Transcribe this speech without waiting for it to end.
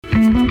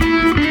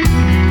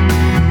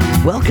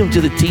Welcome to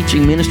the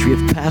teaching ministry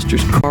of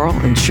Pastors Carl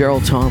and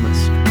Cheryl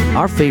Thomas.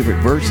 Our favorite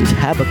verse is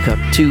Habakkuk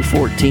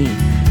 2:14.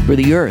 For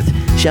the earth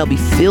shall be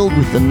filled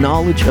with the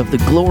knowledge of the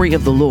glory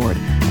of the Lord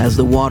as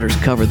the waters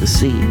cover the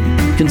sea.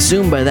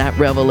 Consumed by that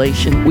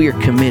revelation, we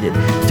are committed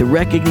to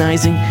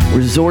recognizing,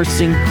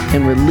 resourcing,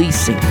 and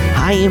releasing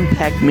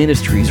high-impact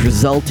ministries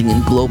resulting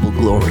in global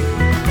glory,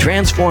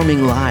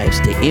 transforming lives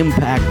to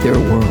impact their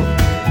world.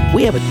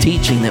 We have a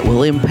teaching that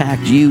will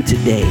impact you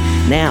today.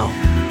 Now,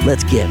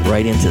 let's get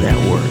right into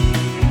that word.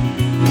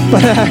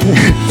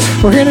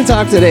 We're going to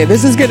talk today.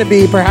 This is going to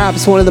be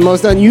perhaps one of the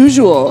most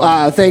unusual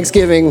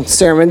Thanksgiving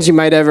sermons you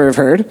might ever have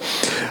heard.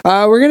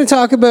 We're going to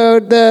talk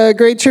about the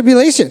Great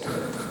Tribulation.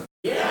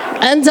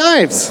 End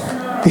times.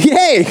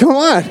 Yay, come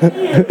on.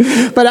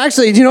 But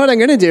actually, do you know what I'm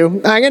going to do?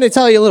 I'm going to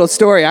tell you a little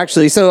story,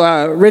 actually.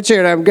 So,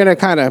 Richard, I'm going to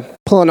kind of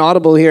pull an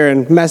audible here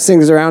and mess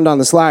things around on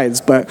the slides.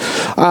 But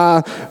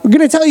we're going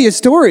to tell you a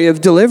story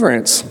of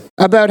deliverance,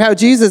 about how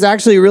Jesus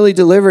actually really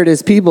delivered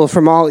his people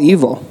from all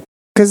evil.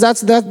 Because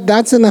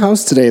that's in the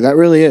house today. That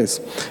really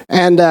is.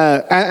 And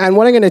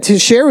what I'm going to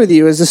share with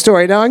you is a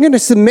story. Now, I'm going to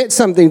submit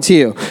something to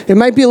you. It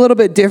might be a little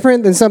bit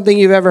different than something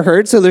you've ever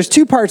heard. So there's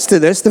two parts to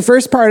this. The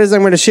first part is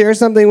I'm going to share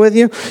something with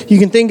you. You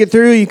can think it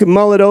through. You can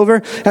mull it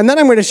over. And then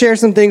I'm going to share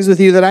some things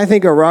with you that I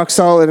think are rock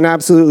solid and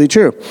absolutely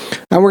true.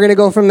 And we're going to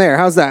go from there.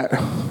 How's that?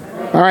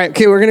 All right,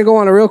 okay, we're going to go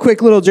on a real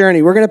quick little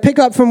journey. We're going to pick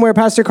up from where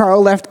Pastor Carl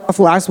left off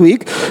last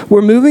week.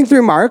 We're moving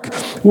through Mark.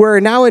 We're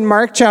now in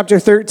Mark chapter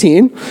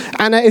 13.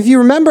 And if you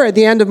remember at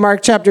the end of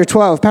Mark chapter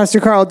 12, Pastor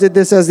Carl did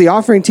this as the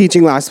offering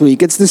teaching last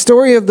week. It's the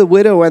story of the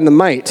widow and the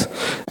mite.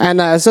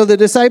 And so the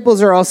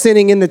disciples are all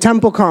sitting in the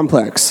temple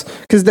complex.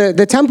 Because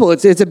the temple,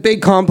 it's a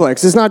big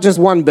complex. It's not just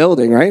one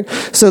building, right?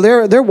 So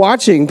they're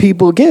watching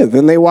people give.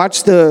 And they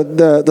watch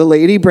the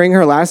lady bring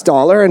her last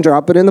dollar and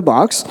drop it in the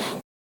box.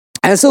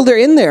 And so they're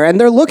in there and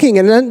they're looking,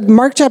 and then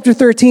Mark chapter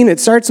 13, it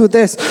starts with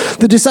this.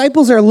 The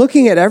disciples are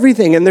looking at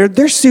everything and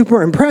they're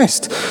super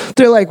impressed.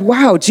 They're like,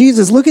 wow,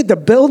 Jesus, look at the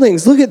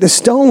buildings, look at the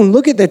stone,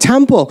 look at the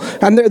temple.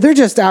 And they're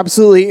just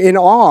absolutely in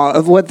awe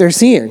of what they're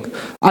seeing.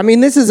 I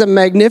mean, this is a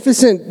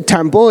magnificent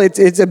temple.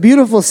 It's a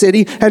beautiful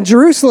city, and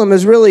Jerusalem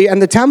is really,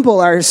 and the temple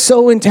are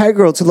so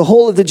integral to the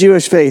whole of the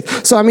Jewish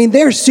faith. So, I mean,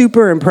 they're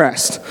super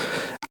impressed.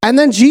 And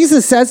then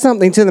Jesus said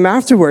something to them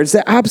afterwards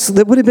that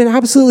would have been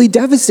absolutely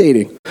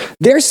devastating.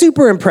 They're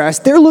super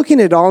impressed. They're looking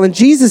at it all. And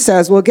Jesus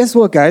says, well, guess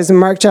what, guys? In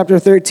Mark chapter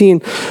 13,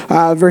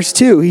 verse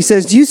 2, he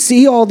says, do you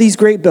see all these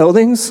great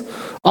buildings?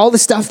 All the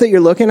stuff that you're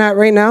looking at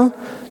right now?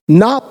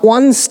 Not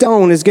one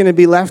stone is going to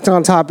be left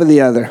on top of the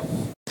other.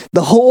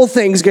 The whole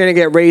thing's going to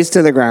get razed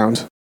to the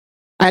ground.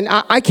 And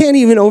I can't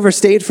even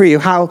overstate for you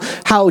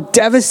how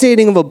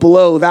devastating of a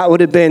blow that would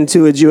have been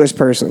to a Jewish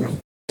person.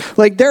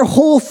 Like, their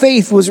whole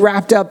faith was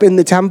wrapped up in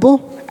the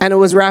temple, and it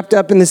was wrapped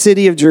up in the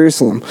city of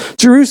Jerusalem.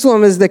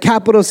 Jerusalem is the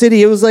capital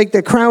city. It was like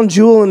the crown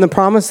jewel in the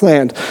promised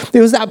land.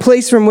 It was that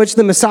place from which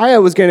the Messiah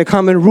was going to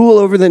come and rule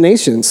over the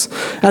nations.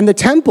 And the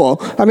temple,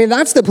 I mean,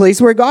 that's the place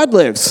where God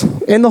lives,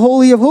 in the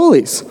Holy of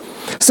Holies.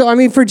 So, I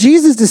mean, for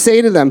Jesus to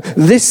say to them,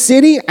 this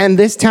city and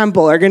this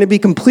temple are going to be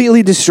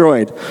completely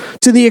destroyed,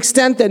 to the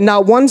extent that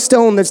not one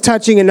stone that's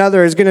touching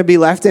another is going to be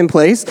left in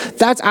place,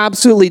 that's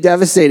absolutely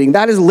devastating.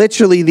 That is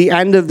literally the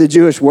end of the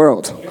Jewish world.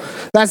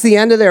 That's the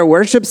end of their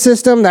worship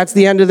system. That's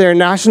the end of their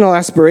national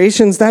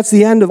aspirations. That's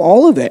the end of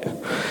all of it.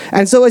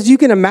 And so, as you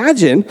can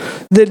imagine,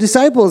 the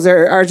disciples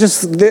are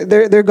just,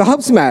 they're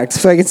gobsmacked,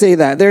 if I can say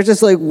that. They're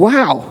just like,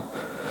 wow.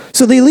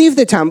 So they leave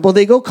the temple,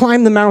 they go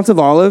climb the Mount of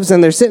Olives,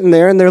 and they're sitting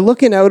there, and they're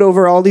looking out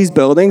over all these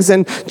buildings,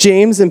 and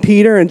James and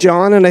Peter and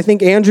John, and I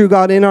think Andrew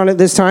got in on it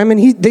this time,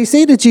 and they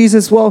say to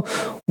Jesus, well,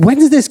 when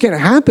is this going to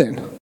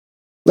happen?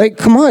 Like,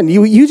 come on,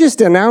 you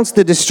just announced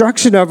the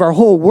destruction of our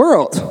whole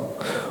world.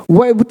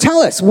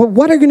 Tell us,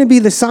 what are going to be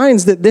the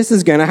signs that this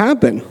is going to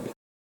happen?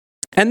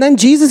 And then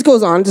Jesus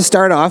goes on to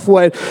start off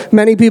what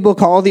many people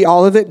call the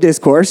Olivet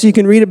Discourse. You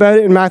can read about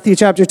it in Matthew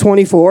chapter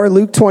 24,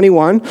 Luke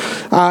 21,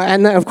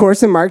 and then, of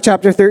course, in Mark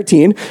chapter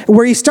 13,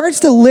 where he starts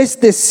to list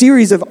this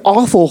series of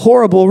awful,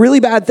 horrible, really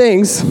bad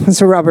things.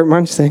 That's a Robert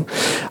Munch thing.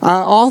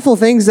 Awful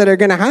things that are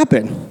going to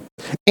happen.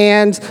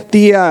 And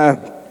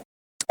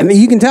I mean,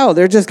 you can tell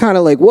they're just kind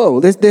of like, whoa,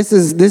 this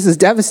is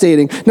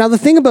devastating. Now, the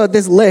thing about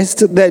this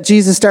list that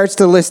Jesus starts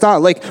to list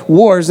out, like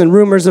wars and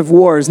rumors of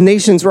wars,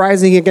 nations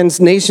rising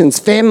against nations,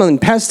 famine,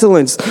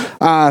 pestilence,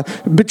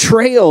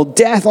 betrayal,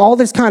 death, all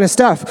this kind of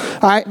stuff,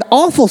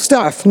 awful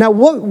stuff. Now,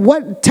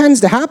 what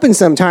tends to happen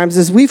sometimes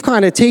is we've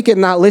kind of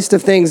taken that list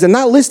of things, and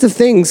that list of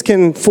things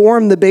can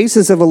form the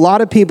basis of a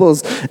lot of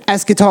people's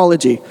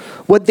eschatology,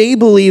 what they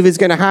believe is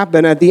going to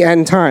happen at the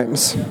end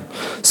times.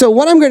 So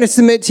what I'm going to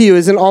submit to you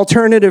is an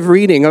alternative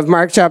reading of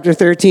Mark chapter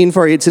 13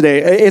 for you today.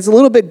 It's a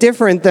little bit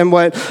different than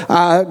what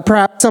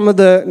perhaps some of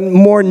the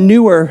more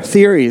newer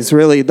theories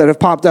really that have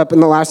popped up in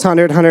the last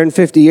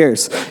 150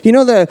 years. You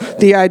know,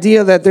 the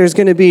idea that there's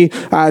going to be,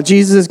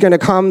 Jesus is going to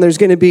come, there's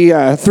going to be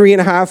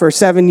 3.5 or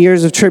 7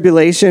 years of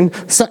tribulation,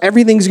 so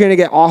everything's going to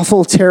get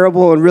awful,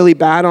 terrible, and really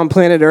bad on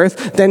planet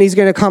Earth, then he's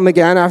going to come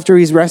again after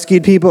he's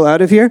rescued people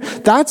out of here.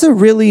 That's a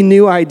really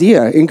new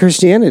idea in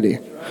Christianity.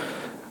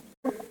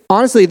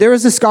 Honestly, there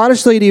was a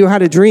Scottish lady who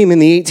had a dream in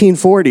the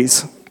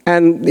 1840s.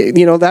 And,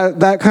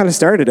 that kind of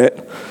started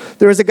it.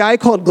 There was a guy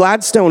called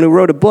Gladstone who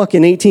wrote a book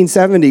in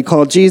 1870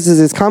 called Jesus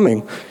is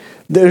Coming.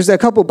 There's a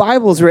couple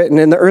Bibles written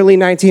in the early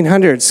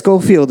 1900s,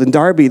 Schofield and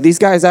Darby. These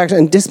guys actually,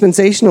 and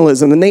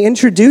dispensationalism, and they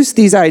introduced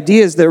these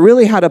ideas that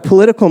really had a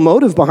political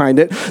motive behind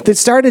it that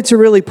started to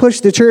really push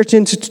the church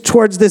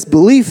towards this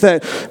belief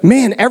that,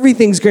 man,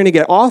 everything's going to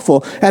get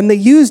awful. And they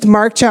used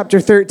Mark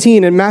chapter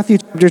 13 and Matthew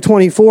chapter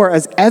 24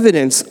 as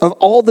evidence of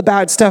all the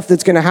bad stuff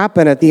that's going to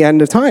happen at the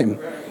end of time.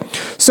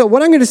 So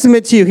what I'm going to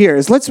submit to you here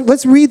is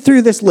let's read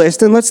through this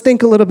list and let's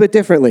think a little bit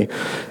differently.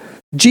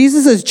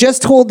 Jesus has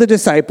just told the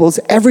disciples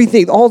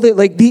everything, all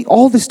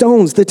the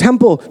stones, the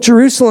temple,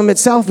 Jerusalem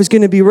itself is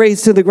going to be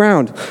razed to the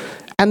ground.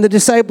 And the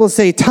disciples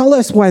say, tell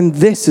us when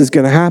this is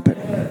going to happen.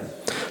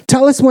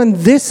 Tell us when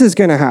this is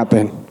going to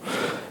happen.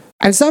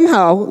 And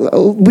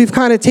somehow we've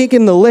kind of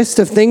taken the list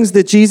of things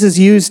that Jesus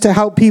used to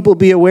help people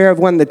be aware of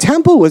when the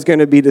temple was going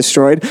to be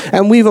destroyed,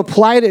 and we've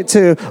applied it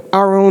to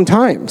our own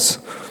times.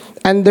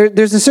 And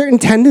there's a certain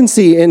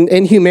tendency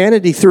in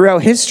humanity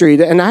throughout history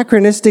to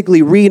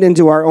anachronistically read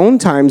into our own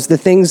times the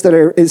things that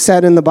are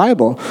said in the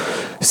Bible.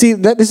 See,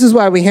 this is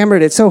why we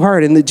hammered it so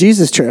hard in the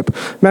Jesus trip.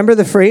 Remember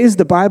the phrase,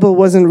 the Bible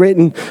wasn't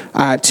written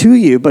to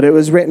you, but it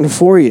was written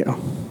for you.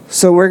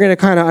 So we're going to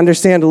kind of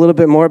understand a little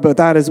bit more about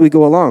that as we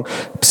go along.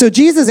 So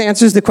Jesus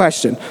answers the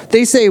question.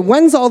 They say,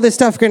 when's all this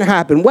stuff going to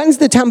happen? When's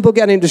the temple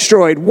getting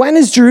destroyed? When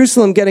is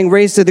Jerusalem getting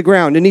razed to the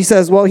ground? And he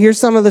says, well, here's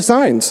some of the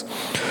signs.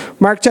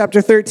 Mark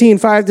chapter 13,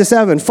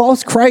 5-7.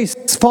 False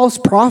Christs, false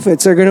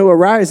prophets are going to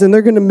arise, and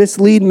they're going to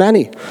mislead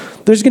many.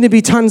 There's going to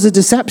be tons of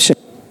deception.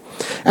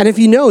 And if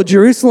you know,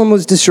 Jerusalem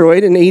was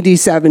destroyed in AD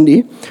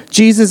 70.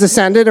 Jesus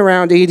ascended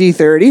around AD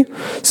 30.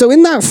 So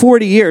in that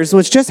 40 years,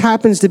 which just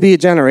happens to be a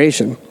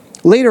generation,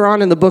 later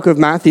on in the book of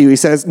Matthew, he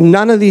says,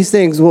 none of these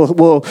things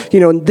will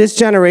this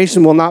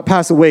generation will not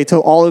pass away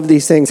till all of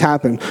these things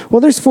happen.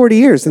 Well, there's 40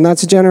 years, and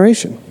that's a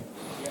generation.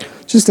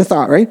 Just a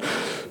thought, right?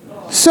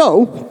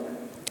 So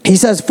he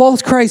says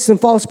false Christs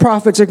and false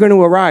prophets are going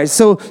to arise.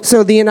 So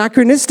the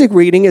anachronistic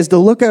reading is to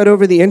look out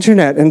over the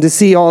internet and to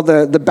see all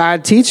the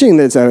bad teaching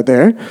that's out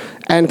there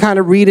and kind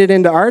of read it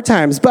into our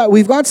times. But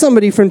we've got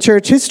somebody from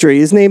church history.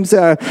 His name's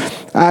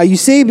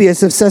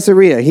Eusebius of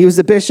Caesarea. He was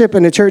a bishop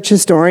and a church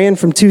historian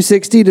from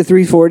 260 to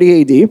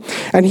 340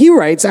 AD. And he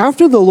writes,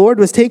 after the Lord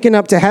was taken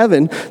up to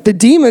heaven, the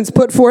demons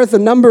put forth a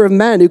number of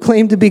men who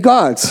claimed to be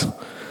gods.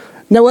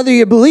 Now, whether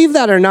you believe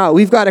that or not,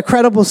 we've got a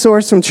credible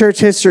source from church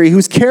history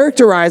who's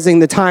characterizing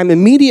the time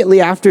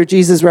immediately after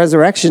Jesus'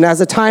 resurrection as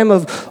a time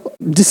of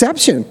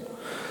deception.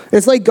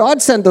 It's like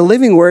God sent the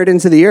living word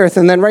into the earth,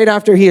 and then right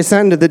after he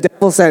ascended, the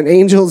devil sent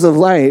angels of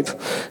light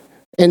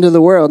into the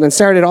world and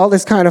started all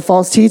this kind of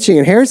false teaching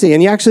and heresy.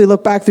 And you actually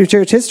look back through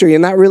church history,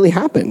 and that really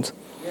happened.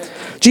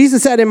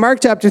 Jesus said in Mark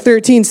chapter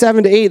 13,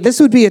 7-8,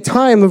 this would be a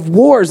time of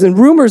wars and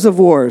rumors of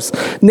wars.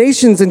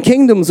 Nations and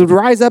kingdoms would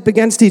rise up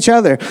against each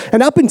other.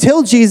 And up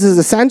until Jesus'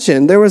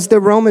 ascension, there was the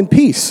Roman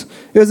peace.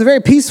 It was a very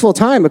peaceful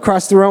time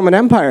across the Roman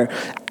Empire.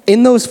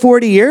 In those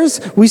 40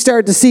 years, we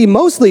started to see,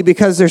 mostly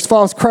because there's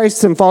false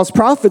Christs and false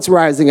prophets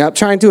rising up,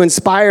 trying to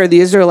inspire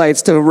the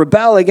Israelites to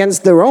rebel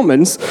against the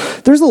Romans.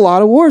 There's a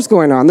lot of wars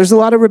going on. There's a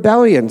lot of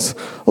rebellions,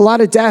 a lot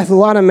of death, a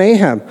lot of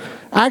mayhem.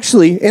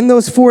 Actually, in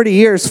those 40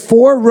 years,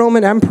 4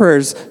 Roman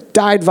emperors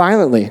died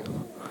violently.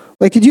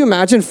 Like, could you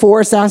imagine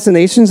 4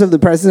 assassinations of the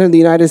president of the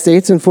United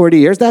States in 40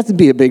 years? That would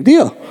be a big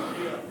deal,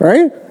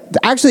 right?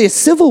 Actually, a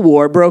civil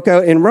war broke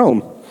out in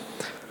Rome.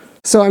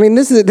 So, I mean,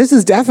 this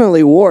is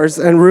definitely wars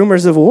and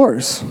rumors of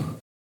wars.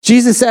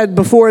 Jesus said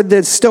before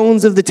the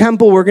stones of the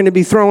temple were going to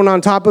be thrown on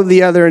top of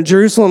the other and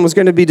Jerusalem was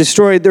going to be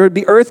destroyed, there would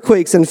be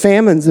earthquakes and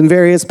famines in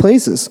various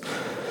places.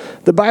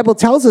 The Bible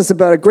tells us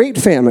about a great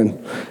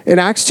famine in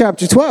Acts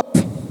chapter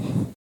 12.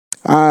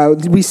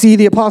 We see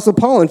the Apostle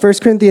Paul in 1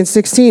 Corinthians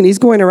 16. He's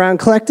going around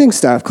collecting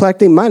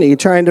money,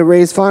 trying to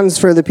raise funds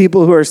for the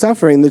people who are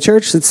suffering, the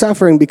church that's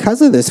suffering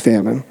because of this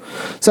famine.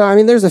 So, I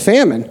mean, there's a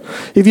famine.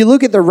 If you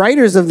look at the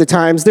writers of the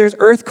times, there's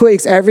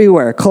earthquakes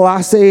everywhere.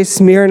 Colossae,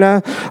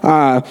 Smyrna,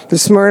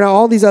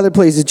 all these other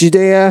places,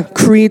 Judea,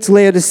 Crete,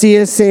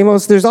 Laodicea,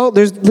 Samos. There's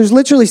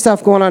literally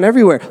stuff going on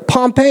everywhere.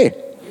 Pompeii.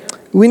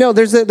 We know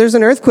there's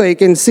an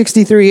earthquake in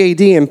 63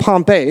 AD in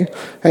Pompeii,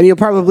 and you'll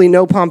probably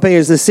know Pompeii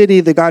is the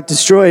city that got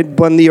destroyed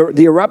when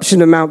the eruption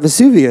of Mount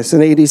Vesuvius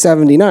in AD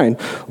 79.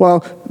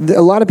 Well,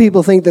 a lot of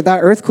people think that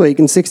earthquake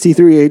in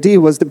 63 AD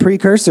was the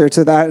precursor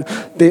to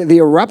the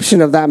eruption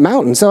of that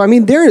mountain. So, I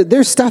mean,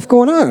 there's stuff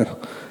going on.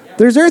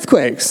 There's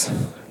earthquakes.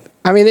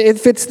 I mean, it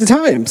fits the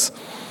times.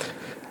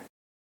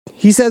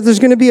 He says there's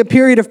going to be a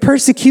period of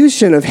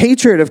persecution, of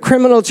hatred, of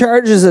criminal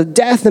charges, of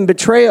death and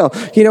betrayal.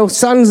 You know,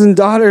 sons and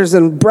daughters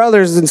and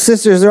brothers and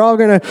sisters, they're all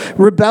going to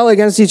rebel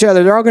against each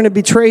other. They're all going to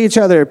betray each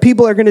other.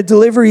 People are going to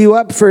deliver you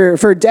up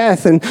for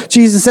death. And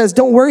Jesus says,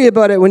 don't worry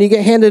about it when you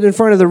get handed in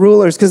front of the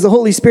rulers, because the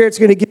Holy Spirit's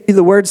going to give you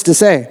the words to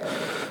say.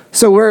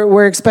 So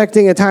we're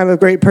expecting a time of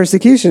great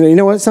persecution. And you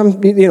know what?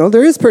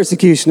 There is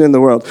persecution in the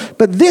world.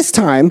 But this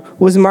time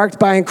was marked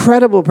by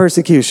incredible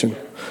persecution.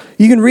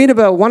 You can read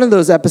about one of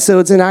those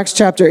episodes in Acts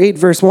chapter 8,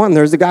 verse 1.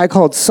 There's a guy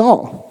called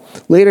Saul,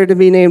 later to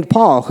be named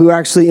Paul, who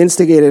actually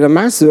instigated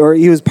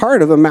he was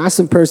part of a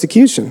massive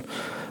persecution.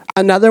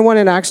 Another one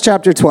in Acts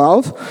chapter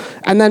 12.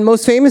 And then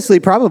most famously,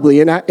 probably,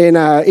 in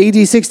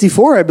AD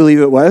 64, I believe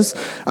it was,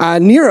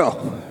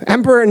 Nero.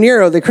 Emperor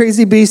Nero, the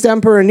crazy beast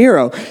Emperor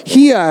Nero.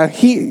 He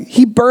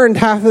burned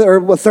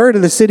a third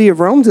of the city of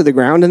Rome to the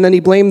ground, and then he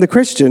blamed the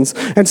Christians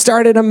and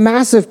started a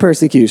massive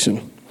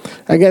persecution.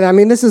 Again, I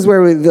mean, this is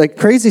where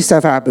crazy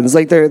stuff happens.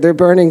 Like they're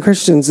burning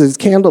Christians as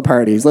candle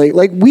parties,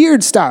 like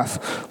weird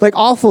stuff, like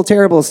awful,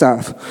 terrible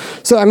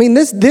stuff. So I mean,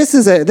 this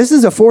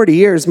is a 40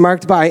 years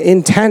marked by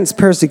intense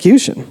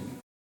persecution.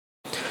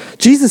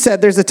 Jesus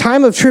said there's a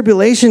time of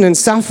tribulation and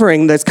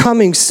suffering that's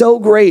coming so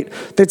great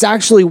that's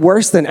actually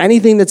worse than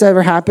anything that's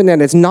ever happened,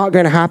 and it's not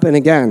going to happen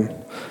again.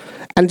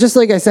 And just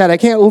like I said, I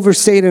can't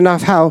overstate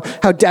enough how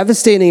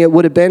devastating it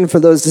would have been for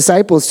those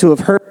disciples to have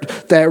heard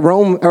that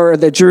Rome or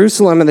that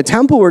Jerusalem and the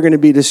temple were going to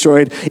be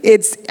destroyed.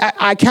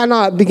 I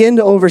cannot begin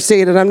to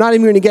overstate it. I'm not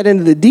even going to get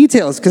into the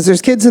details because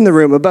there's kids in the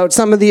room about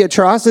some of the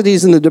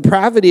atrocities and the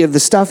depravity of the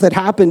stuff that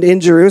happened in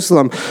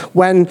Jerusalem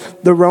when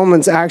the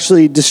Romans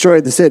actually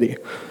destroyed the city.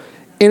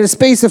 In a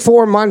space of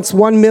 4 months,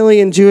 1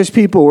 million Jewish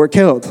people were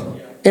killed.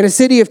 In a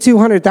city of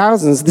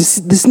 200,000,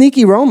 the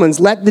sneaky Romans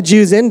let the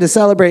Jews in to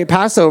celebrate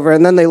Passover,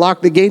 and then they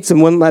locked the gates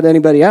and wouldn't let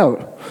anybody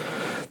out.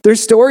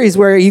 There's stories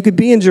where you could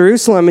be in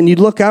Jerusalem and you'd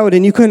look out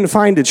and you couldn't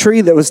find a tree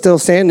that was still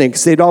standing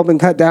because they'd all been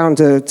cut down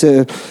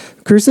to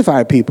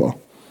crucify people.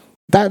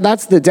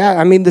 That's the death.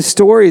 I mean, the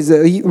stories.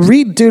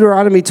 Read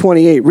Deuteronomy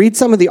 28. Read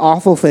some of the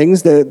awful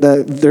things that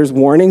there's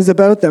warnings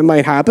about that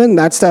might happen.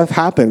 That stuff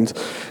happened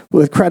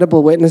with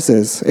credible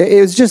witnesses.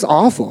 It was just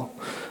awful.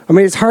 I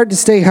mean, it's hard to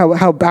say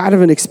how bad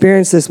of an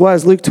experience this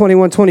was. Luke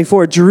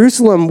 21:24,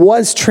 Jerusalem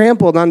was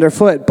trampled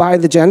underfoot by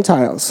the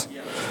Gentiles.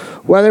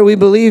 Whether we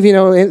believe,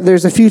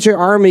 there's a future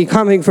army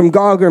coming from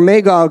Gog or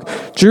Magog,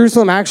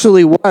 Jerusalem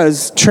actually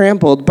was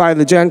trampled by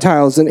the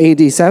Gentiles in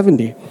AD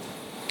 70.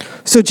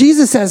 So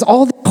Jesus says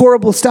all the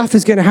horrible stuff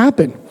is going to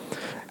happen.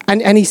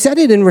 And he said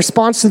it in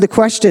response to the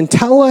question,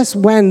 tell us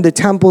when the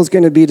temple is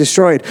going to be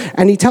destroyed.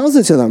 And he tells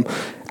it to them.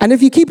 And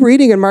if you keep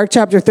reading in Mark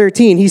chapter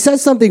 13, he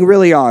says something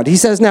really odd. He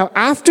says, now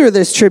after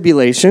this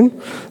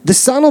tribulation, the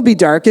sun will be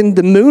darkened,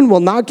 the moon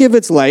will not give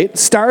its light,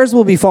 stars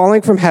will be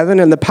falling from heaven,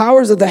 and the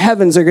powers of the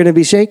heavens are going to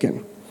be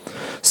shaken.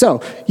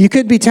 So you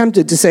could be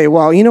tempted to say,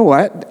 well, you know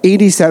what,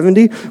 AD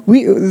 70,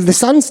 the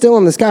sun's still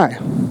in the sky.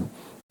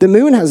 The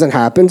moon hasn't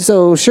happened,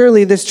 so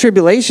surely this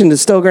tribulation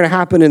is still going to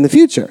happen in the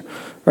future,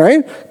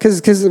 right?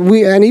 Because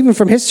and even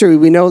from history,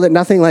 we know that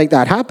nothing like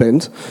that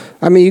happened.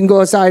 I mean, you can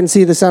go outside and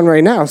see the sun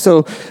right now.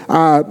 So,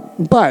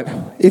 but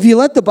if you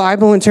let the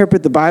Bible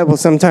interpret the Bible,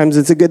 sometimes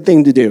it's a good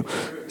thing to do.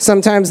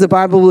 Sometimes the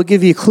Bible will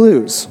give you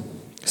clues.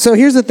 So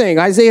here's the thing,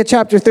 Isaiah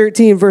chapter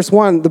 13, verse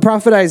 1, the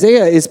prophet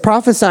Isaiah is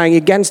prophesying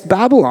against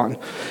Babylon.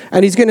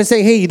 And he's going to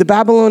say, hey, the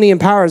Babylonian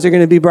powers are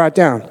going to be brought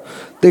down.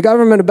 The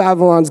government of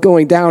Babylon's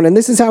going down, and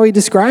this is how he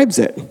describes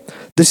it.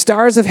 The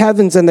stars of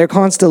heavens and their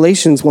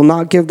constellations will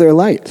not give their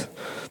light.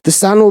 The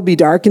sun will be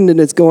darkened in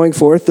its going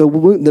forth. The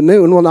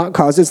moon will not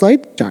cause its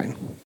light to shine.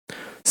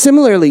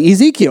 Similarly,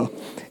 Ezekiel.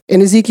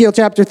 In Ezekiel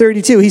chapter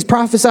 32, he's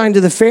prophesying to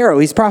the Pharaoh.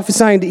 He's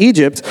prophesying to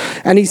Egypt.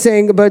 And he's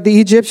saying about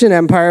the Egyptian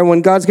empire,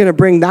 when God's going to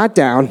bring that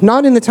down,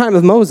 not in the time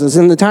of Moses,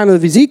 in the time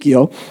of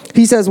Ezekiel.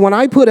 He says, when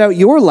I put out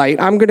your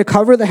light, I'm going to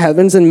cover the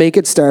heavens and make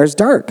its stars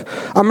dark.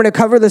 I'm going to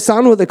cover the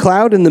sun with a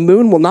cloud, and the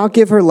moon will not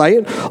give her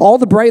light. All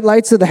the bright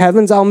lights of the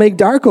heavens I'll make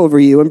dark over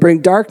you and bring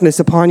darkness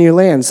upon your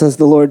land, says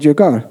the Lord your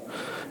God.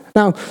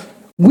 Now,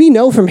 we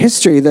know from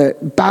history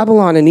that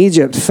Babylon and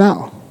Egypt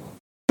fell.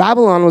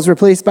 Babylon was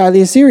replaced by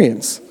the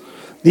Assyrians.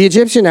 The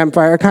Egyptian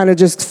empire kind of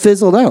just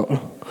fizzled out.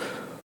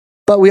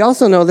 But we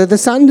also know that the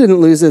sun didn't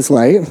lose its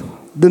light.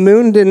 The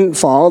moon didn't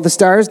fall. The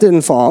stars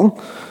didn't fall.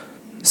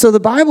 So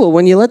the Bible,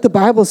 when you let the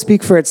Bible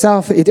speak for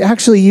itself, it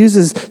actually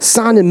uses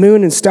sun and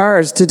moon and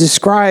stars to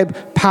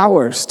describe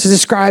powers, to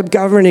describe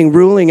governing,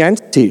 ruling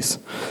entities.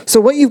 So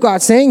what you've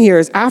got saying here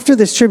is after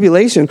this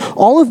tribulation,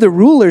 all of the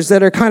rulers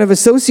that are kind of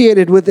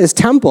associated with this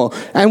temple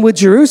and with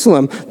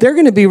Jerusalem, they're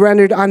going to be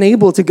rendered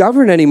unable to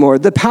govern anymore.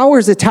 The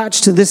powers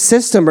attached to this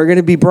system are going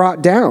to be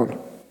brought down.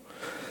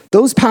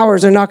 Those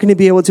powers are not going to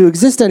be able to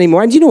exist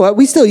anymore. And you know what?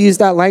 We still use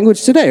that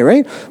language today,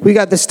 right? We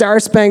got the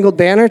Star-Spangled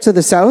Banner to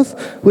the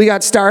south. We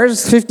got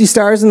stars, 50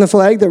 stars in the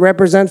flag that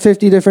represent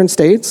 50 different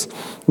states.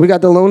 We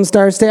got the Lone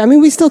Star State. I mean,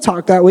 we still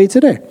talk that way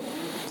today.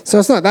 So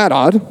it's not that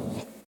odd.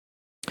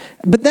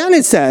 But then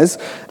it says,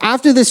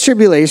 after this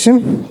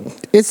tribulation,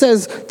 it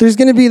says there's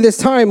going to be this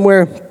time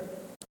where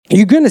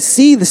you're going to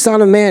see the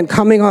Son of Man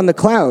coming on the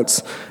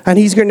clouds, and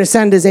he's going to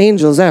send his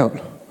angels out.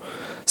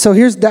 So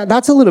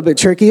that's a little bit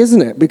tricky,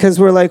 isn't it? Because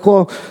we're like,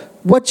 well,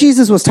 what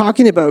Jesus was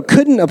talking about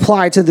couldn't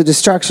apply to the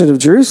destruction of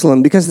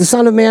Jerusalem because the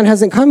Son of Man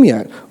hasn't come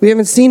yet. We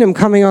haven't seen him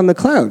coming on the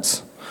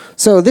clouds.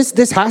 So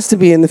this has to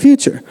be in the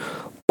future.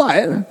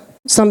 But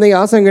Something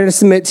else I'm going to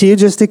submit to you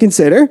just to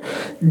consider.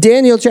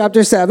 Daniel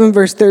chapter 7,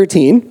 verse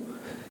 13.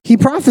 He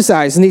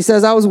prophesies and he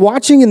says, I was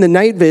watching in the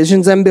night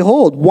visions, and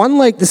behold, one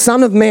like the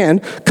Son of Man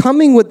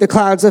coming with the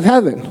clouds of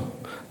heaven.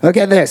 Look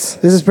at this.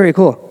 This is pretty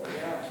cool.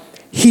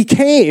 He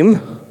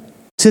came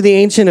to the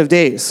Ancient of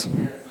Days,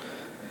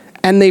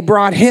 and they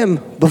brought him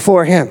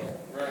before him.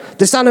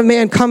 The Son of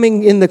Man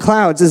coming in the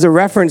clouds is a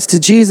reference to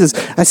Jesus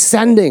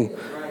ascending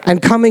and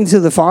coming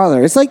to the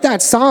Father. It's like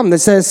that psalm that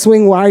says,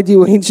 swing wide,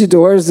 you ancient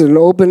doors, and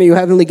open you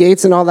heavenly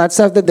gates, and all that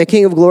stuff, that the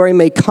King of Glory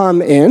may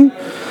come in.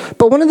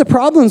 But one of the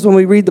problems when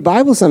we read the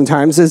Bible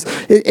sometimes is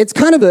it's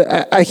kind of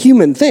a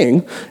human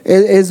thing,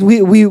 is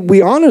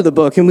we honor the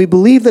book and we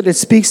believe that it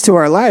speaks to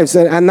our lives,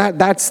 and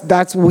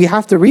that's we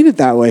have to read it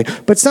that way.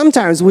 But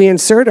sometimes we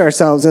insert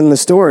ourselves in the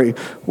story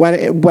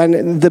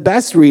when the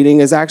best reading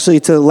is actually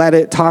to let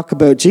it talk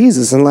about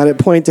Jesus and let it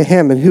point to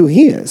him and who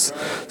he is.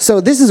 So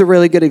this is a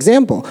really good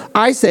example.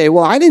 I say,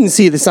 well, I didn't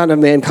see the Son of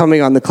Man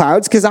coming on the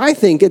clouds because I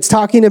think it's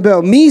talking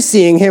about me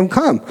seeing him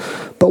come.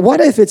 But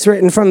what if it's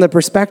written from the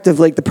perspective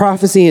like the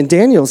prophecy in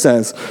Daniel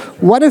says?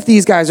 What if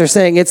these guys are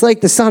saying it's like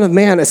the Son of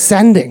Man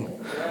ascending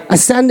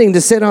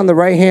to sit on the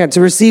right hand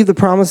to receive the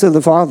promise of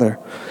the Father?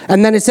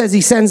 And then it says he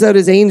sends out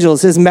his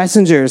angels, his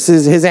messengers,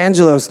 his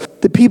angelos,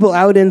 the people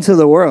out into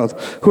the world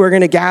who are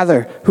going to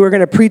gather, who are going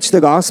to preach the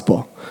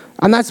gospel.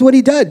 And that's what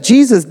he did.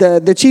 Jesus,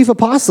 the chief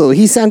apostle,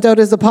 he sent out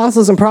his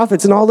apostles and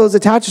prophets and all those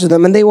attached to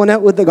them, and they went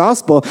out with the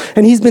gospel.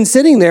 And he's been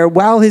sitting there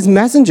while his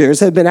messengers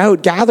have been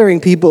out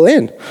gathering people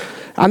in.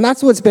 And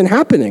that's what's been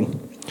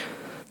happening.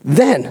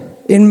 Then,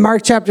 in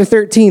Mark chapter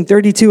 13,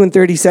 32 and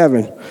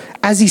 37,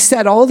 as he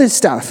said all this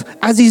stuff,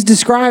 as he's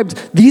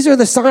described, these are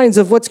the signs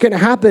of what's going to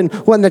happen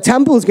when the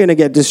temple is going to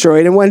get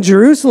destroyed and when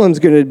Jerusalem's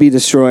going to be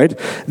destroyed.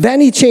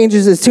 Then he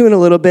changes his tune a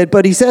little bit,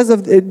 but he says,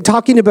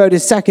 talking about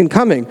his second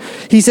coming,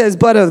 he says,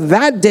 but of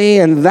that day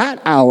and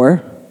that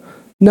hour,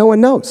 no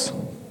one knows.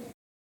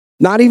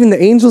 Not even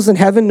the angels in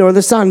heaven nor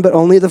the Son, but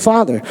only the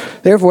Father.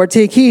 Therefore,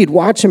 take heed,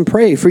 watch and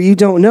pray, for you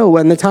don't know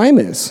when the time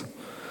is.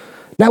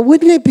 Now,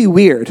 wouldn't it be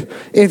weird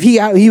if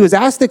he was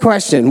asked the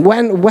question,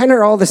 when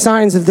are all the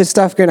signs of this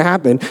stuff going to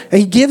happen? And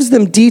he gives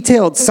them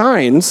detailed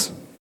signs,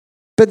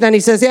 but then he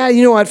says, yeah,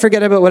 you know what,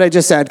 forget about what I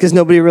just said, because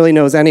nobody really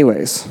knows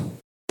anyways.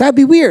 That'd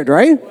be weird,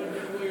 right?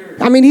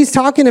 I mean, he's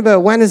talking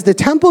about when is the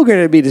temple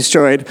going to be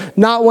destroyed,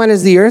 not when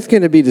is the earth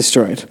going to be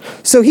destroyed.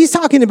 So he's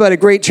talking about a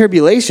great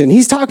tribulation.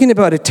 He's talking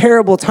about a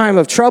terrible time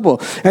of trouble.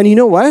 And you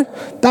know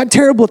what? That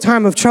terrible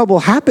time of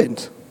trouble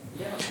happened.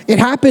 It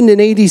happened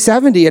in AD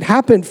 70. It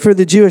happened for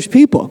the Jewish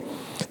people.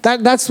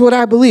 That's what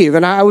I believe,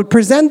 and I would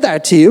present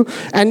that to you.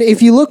 And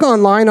if you look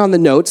online on the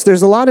notes,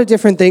 there's a lot of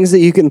different things that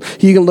you can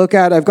look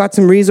at. I've got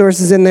some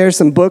resources in there,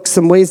 some books,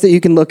 some ways that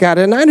you can look at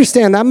it. And I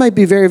understand that might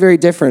be very, very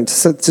different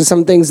to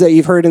some things that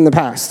you've heard in the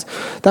past.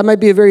 That might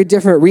be a very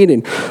different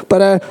reading.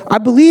 But I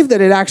believe that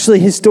it actually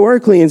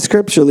historically and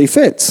scripturally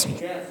fits.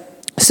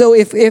 So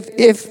if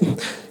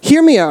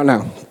hear me out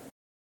now.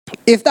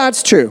 If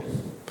that's true,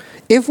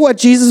 if what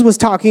Jesus was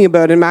talking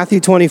about in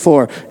Matthew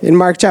 24, in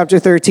Mark chapter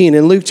 13,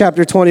 in Luke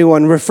chapter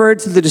 21 referred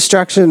to the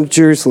destruction of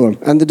Jerusalem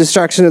and the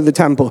destruction of the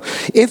temple,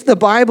 if the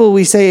Bible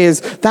we say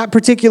is that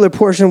particular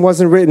portion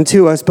wasn't written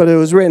to us, but it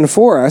was written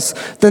for us,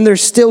 then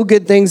there's still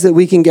good things that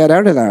we can get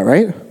out of that,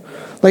 right?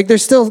 Like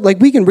there's still, like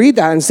we can read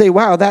that and say,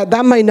 wow,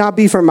 that might not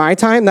be for my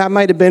time, that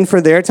might have been for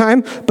their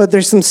time, but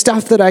there's some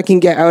stuff that I can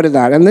get out of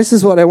that. And this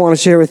is what I want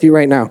to share with you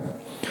right now.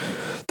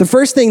 The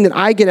first thing that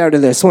I get out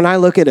of this when I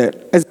look at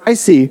it is I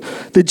see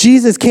that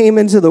Jesus came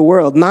into the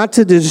world not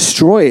to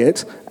destroy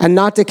it and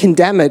not to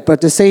condemn it, but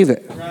to save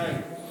it.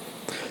 Right.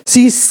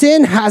 See,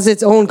 sin has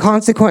its own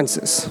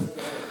consequences.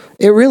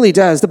 It really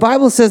does. The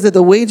Bible says that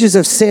the wages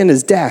of sin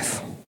is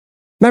death.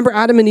 Remember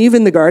Adam and Eve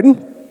in the garden?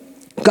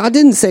 God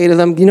didn't say to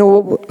them, you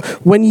know,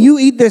 when you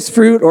eat this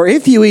fruit, or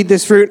if you eat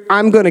this fruit,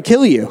 I'm going to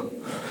kill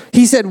you.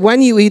 He said,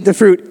 when you eat the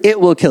fruit, it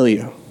will kill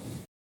you.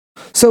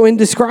 So in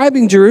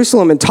describing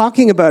Jerusalem and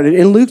talking about it,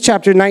 in Luke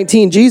chapter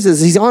 19,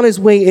 Jesus, he's on his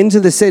way into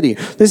the city.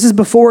 This is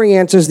before he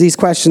answers these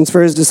questions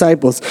for his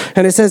disciples.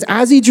 And it says,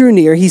 as he drew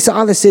near, he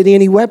saw the city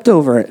and he wept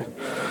over it.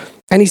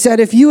 And he said,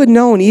 if you had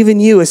known, even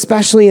you,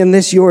 especially in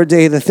this your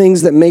day, the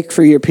things that make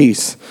for your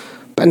peace,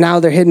 but now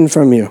they're hidden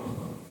from you.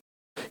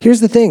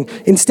 Here's the thing.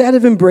 Instead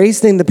of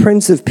embracing the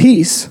Prince of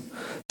Peace,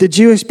 the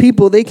Jewish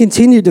people, they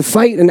continued to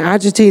fight and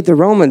agitate the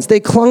Romans. They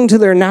clung to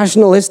their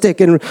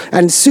nationalistic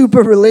and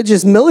super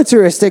religious,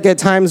 militaristic at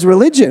times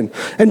religion.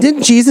 And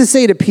didn't Jesus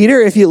say to Peter,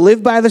 if you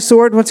live by the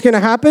sword, what's going to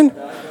happen?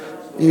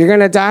 You're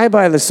going to die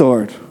by the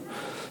sword.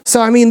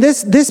 So, I mean,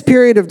 this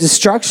period of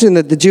destruction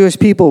that the Jewish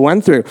people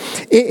went through,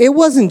 it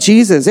wasn't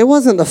Jesus. It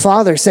wasn't the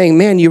Father saying,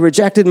 man, you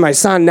rejected my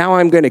son, now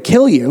I'm going to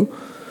kill you.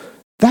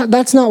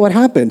 That's not what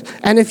happened.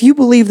 And if you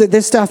believe that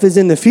this stuff is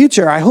in the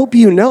future, I hope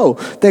you know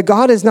that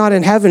God is not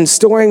in heaven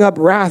storing up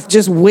wrath,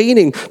 just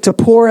waiting to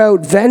pour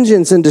out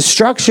vengeance and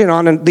destruction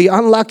on the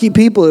unlucky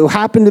people who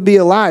happen to be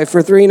alive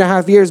for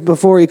 3.5 years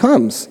before he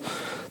comes.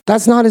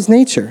 That's not his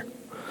nature.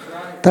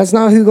 That's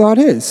not who God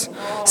is.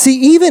 See,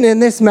 even in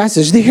this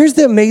message, here's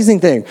the amazing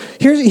thing.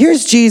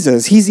 Here's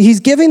Jesus. He's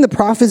giving the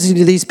prophecy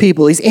to these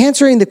people. He's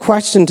answering the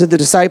question to the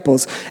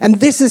disciples. And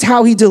this is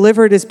how he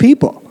delivered his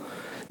people.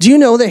 Do you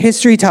know that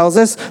history tells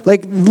us,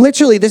 like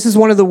literally this is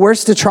one of the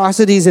worst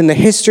atrocities in the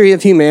history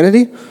of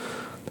humanity,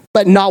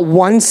 but not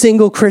one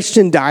single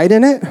Christian died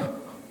in it?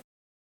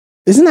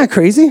 Isn't that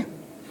crazy?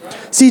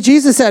 See,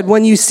 Jesus said,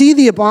 when you see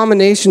the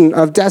abomination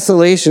of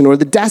desolation or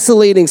the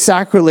desolating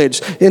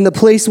sacrilege in the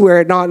place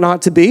where it ought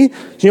not to be, do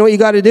you know what you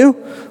got to do?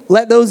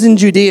 Let those in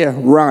Judea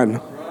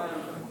run.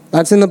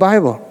 That's in the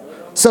Bible.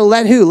 So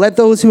let who? Let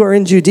those who are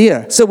in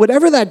Judea. So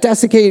whatever that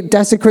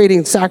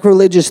desecrating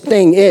sacrilegious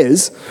thing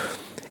is,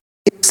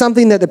 it's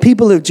something that the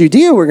people of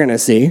Judea were going to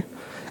see.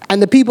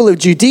 And the people of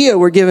Judea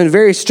were given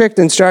very strict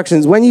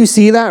instructions. When you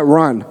see that,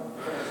 run.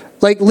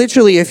 Like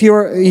literally, you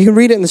can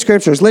read it in the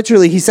scriptures.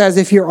 Literally, he says,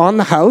 if you're on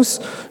the house,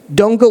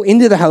 don't go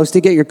into the house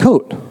to get your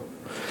coat.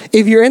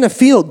 If you're in a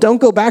field, don't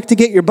go back to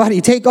get your buddy.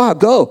 Take off,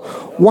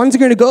 go. One's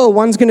going to go,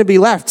 one's going to be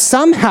left.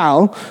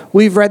 Somehow,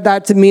 we've read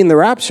that to mean the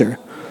rapture.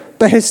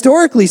 But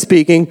historically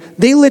speaking,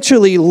 they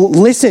literally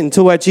listened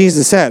to what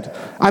Jesus said.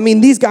 I mean,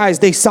 these guys,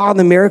 they saw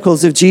the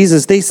miracles of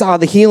Jesus. They saw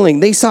the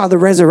healing. They saw the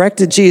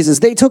resurrected Jesus.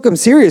 They took him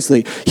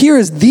seriously. Here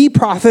is the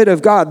prophet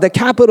of God, the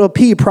capital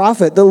P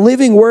prophet, the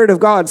living word of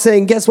God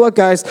saying, guess what,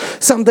 guys?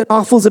 Something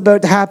awful's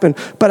about to happen,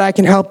 but I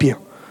can help you.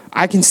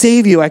 I can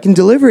save you. I can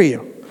deliver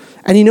you.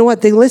 And you know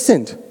what? They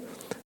listened.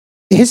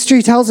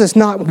 History tells us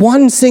not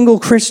one single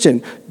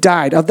Christian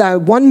died. Of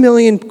that 1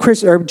 million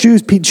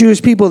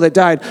Jewish people that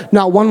died,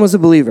 not one was a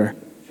believer.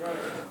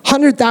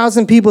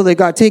 100,000 people that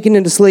got taken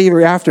into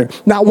slavery after,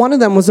 not one of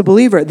them was a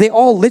believer. They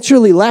all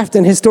literally left,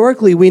 and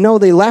historically we know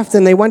they left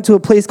and they went to a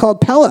place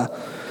called Pella.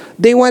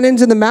 They went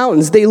into the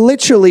mountains. They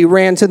literally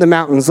ran to the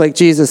mountains, like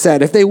Jesus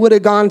said. If they would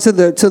have gone to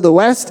the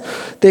west,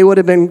 they would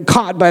have been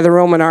caught by the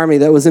Roman army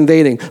that was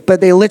invading. But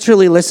they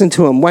literally listened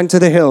to him, went to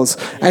the hills,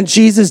 and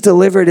Jesus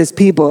delivered his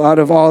people out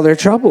of all their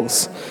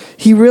troubles.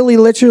 He really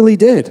literally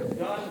did.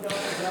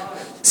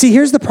 See,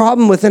 here's the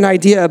problem with an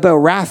idea about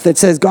wrath that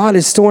says God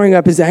is storing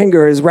up his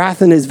anger, his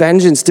wrath, and his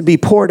vengeance to be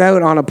poured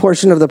out on a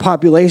portion of the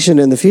population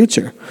in the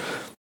future.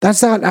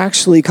 That's not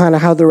actually kind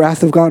of how the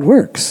wrath of God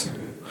works.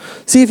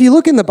 See, if you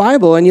look in the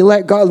Bible and you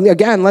let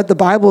the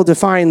Bible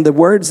define the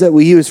words that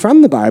we use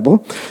from the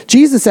Bible,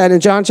 Jesus said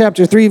in John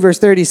chapter 3, verse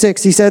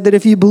 36, he said that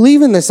if you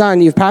believe in the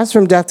Son, you've passed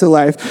from death to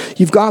life,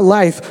 you've got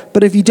life.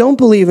 But if you don't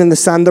believe in the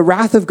Son, the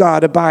wrath of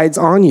God abides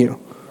on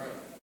you.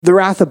 The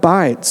wrath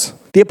abides.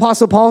 The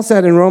Apostle Paul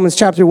said in Romans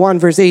chapter 1,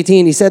 verse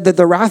 18, he said that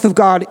the wrath of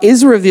God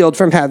is revealed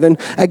from heaven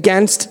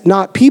against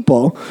not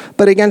people,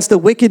 but against the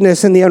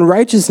wickedness and the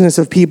unrighteousness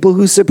of people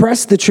who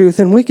suppress the truth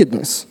and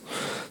wickedness.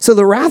 So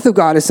the wrath of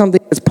God is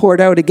something that's poured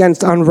out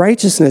against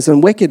unrighteousness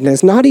and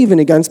wickedness, not even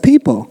against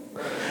people.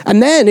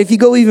 And then if you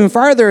go even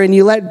farther and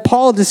you let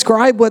Paul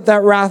describe what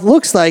that wrath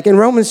looks like, in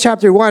Romans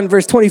chapter 1,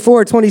 verse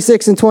 24,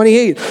 26, and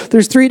 28,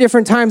 there's 3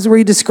 different times where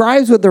he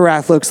describes what the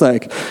wrath looks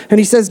like. And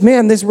he says,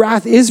 man, this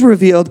wrath is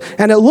revealed,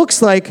 and it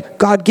looks like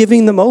God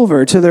giving them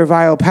over to their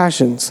vile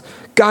passions,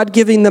 God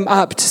giving them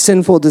up to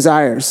sinful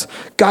desires,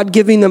 God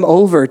giving them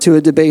over to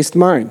a debased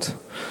mind.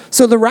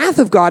 So the wrath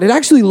of God, it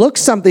actually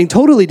looks something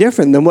totally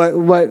different than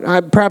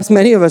what perhaps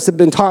many of us have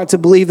been taught to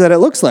believe that it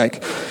looks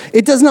like.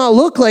 It does not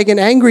look like an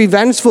angry,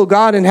 vengeful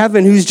God in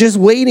heaven who's just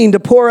waiting to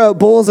pour out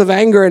bowls of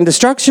anger and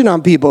destruction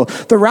on people.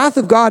 The wrath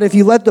of God, if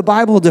you let the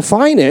Bible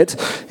define it,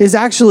 is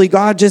actually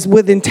God just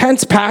with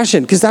intense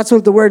passion, because that's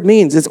what the word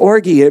means. It's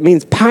orgy. It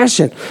means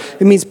passion.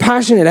 It means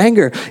passionate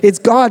anger. It's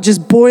God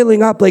just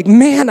boiling up like,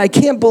 man, I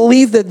can't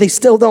believe that they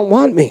still don't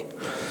want me.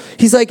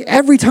 He's like,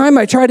 every time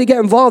I try to get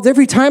involved,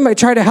 every time I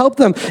try to help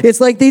them,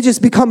 it's like they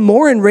just become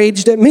more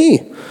enraged at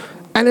me.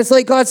 And it's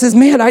like God says,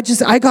 man,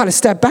 I got to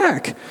step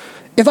back.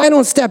 If I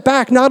don't step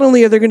back, not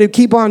only are they going to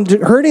keep on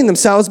hurting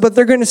themselves, but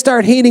they're going to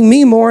start hating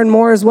me more and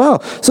more as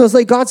well. So it's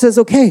like God says,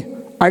 okay,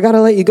 I got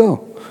to let you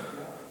go.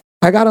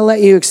 I got to let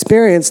you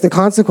experience the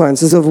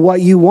consequences of what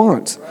you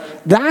want.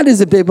 That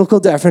is a biblical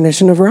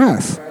definition of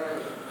wrath.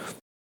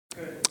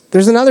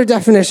 There's another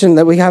definition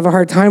that we have a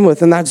hard time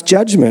with, and that's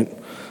judgment.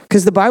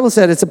 Because the Bible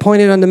said it's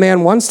appointed unto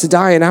man once to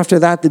die, and after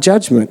that, the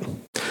judgment.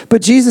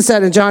 But Jesus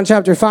said in John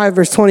chapter 5,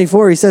 verse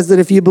 24, he says that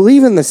if you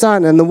believe in the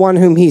Son and the one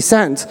whom he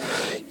sent,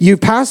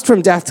 you've passed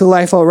from death to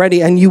life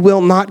already, and you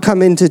will not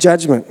come into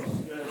judgment.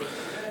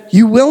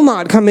 You will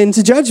not come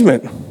into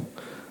judgment.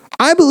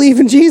 I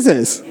believe in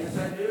Jesus.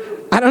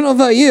 I don't know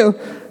about you.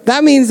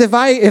 That means if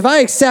I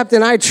accept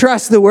and I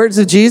trust the words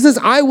of Jesus,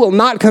 I will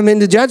not come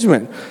into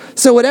judgment.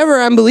 So whatever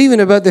I'm believing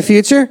about the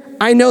future,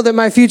 I know that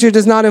my future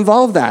does not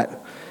involve that.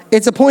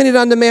 It's appointed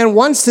unto man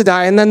once to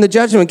die, and then the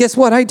judgment. Guess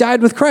what? I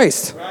died with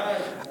Christ.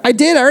 I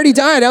did. I already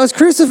died. I was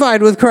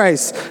crucified with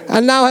Christ.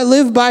 And now I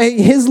live by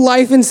his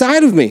life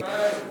inside of me.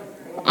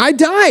 I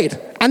died.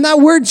 And that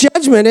word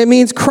judgment, it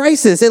means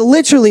crisis. It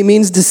literally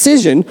means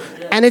decision,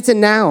 and it's a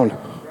noun.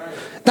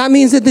 That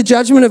means that the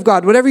judgment of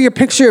God, whatever your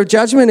picture of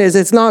judgment is,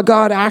 it's not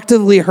God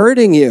actively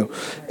hurting you.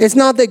 It's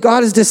not that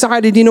God has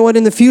decided, you know what,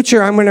 in the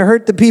future I'm going to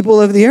hurt the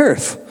people of the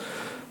earth.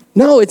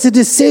 No, it's a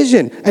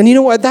decision. And you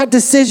know what? That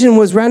decision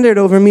was rendered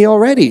over me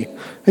already.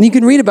 And you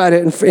can read about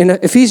it in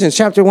Ephesians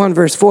chapter 1,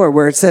 verse 4,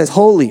 where it says,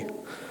 holy,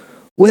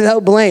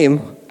 without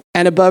blame,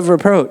 and above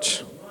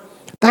reproach.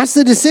 That's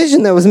the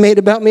decision that was made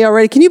about me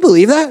already. Can you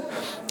believe that?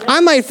 I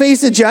might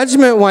face a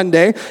judgment one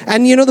day.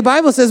 And you know, the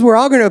Bible says we're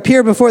all going to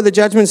appear before the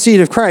judgment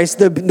seat of Christ,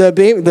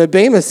 the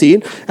Bema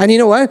seat. And you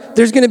know what?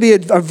 There's going to be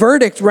a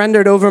verdict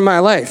rendered over my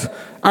life.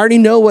 I already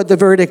know what the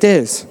verdict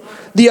is.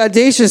 The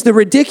audacious, the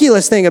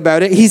ridiculous thing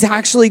about it, he's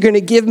actually going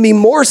to give me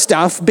more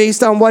stuff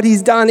based on what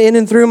he's done in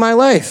and through my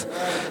life.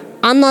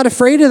 I'm not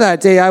afraid of that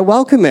day. I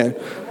welcome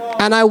it.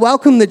 And I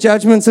welcome the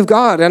judgments of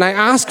God. And I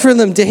ask for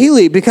them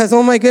daily because,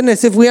 oh my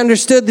goodness, if we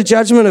understood the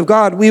judgment of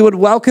God, we would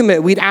welcome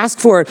it. We'd ask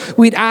for it.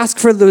 We'd ask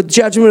for the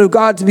judgment of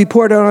God to be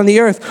poured out on the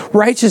earth,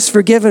 righteous,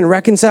 forgiven,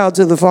 reconciled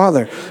to the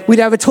Father. We'd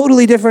have a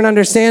totally different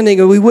understanding,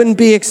 and we wouldn't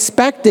be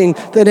expecting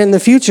that in the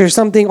future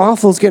something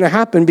awful is going to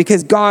happen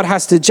because God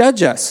has to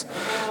judge us.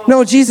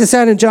 No, Jesus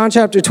said in John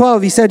chapter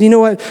 12, he said, you know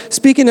what,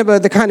 speaking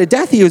about the kind of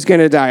death he was going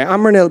to die,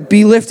 I'm going to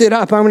be lifted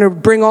up. I'm going to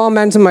bring all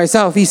men to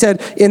myself. He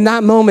said, in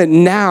that moment,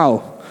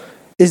 now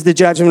is the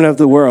judgment of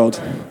the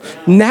world.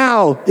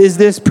 Now is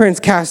this prince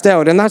cast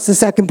out. And that's the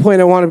second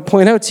point I want to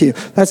point out to you.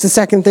 That's the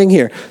second thing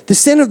here. The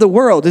sin of the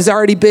world has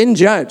already been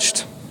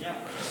judged.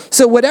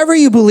 So whatever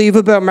you believe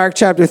about Mark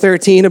chapter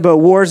 13, about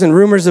wars and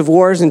rumors of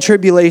wars and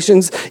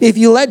tribulations, if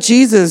you let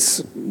Jesus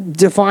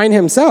define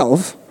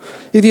himself,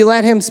 if you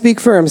let him speak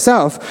for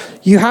himself,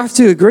 you have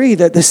to agree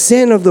that the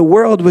sin of the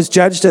world was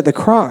judged at the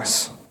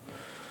cross.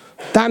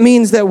 That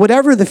means that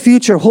whatever the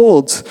future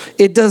holds,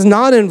 it does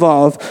not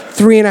involve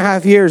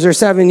 3.5 years or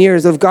 7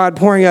 years of God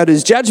pouring out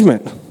his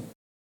judgment.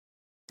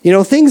 You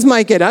know, things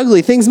might get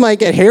ugly, things might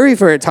get hairy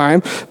for a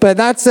time, but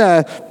that's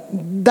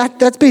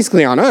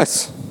basically on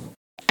us.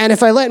 And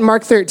if I let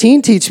Mark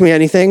 13 teach me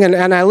anything,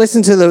 and I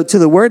listen to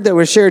the word that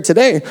was shared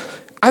today,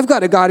 I've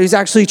got a God who's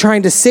actually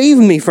trying to save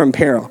me from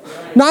peril.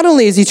 Not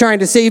only is he trying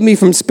to save me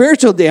from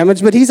spiritual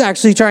damage, but he's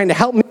actually trying to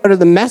help me out of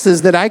the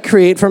messes that I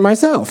create for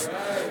myself.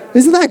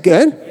 Isn't that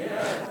good?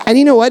 And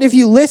you know what? If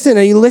you listen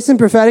and you listen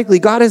prophetically,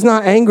 God is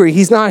not angry.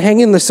 He's not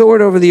hanging the sword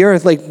over the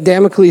earth like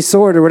Damocles'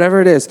 sword or whatever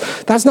it is.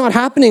 That's not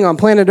happening on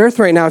planet Earth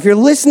right now. If you're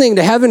listening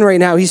to heaven right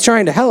now, he's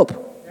trying to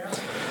help.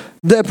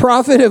 The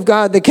prophet of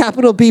God, the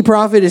capital P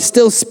prophet, is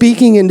still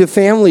speaking into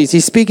families.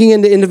 He's speaking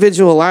into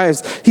individual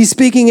lives. He's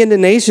speaking into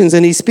nations,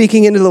 and he's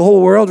speaking into the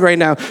whole world right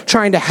now,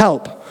 trying to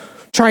help,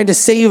 trying to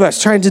save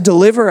us, trying to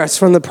deliver us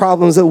from the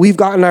problems that we've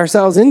gotten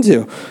ourselves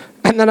into.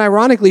 And then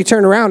ironically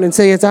turn around and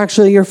say, it's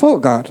actually your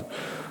fault, God.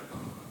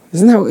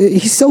 Isn't that,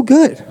 he's so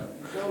good.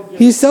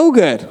 He's so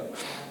good.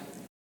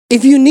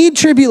 If you need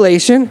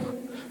tribulation,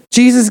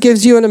 Jesus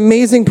gives you an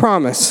amazing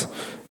promise.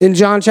 In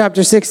John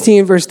chapter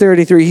 16, verse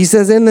 33, he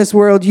says, in this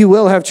world you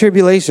will have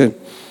tribulation.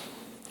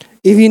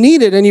 If you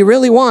need it and you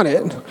really want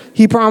it,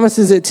 he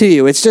promises it to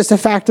you. It's just a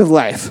fact of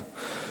life.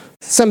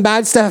 Some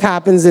bad stuff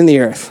happens in the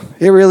earth.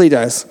 It really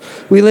does.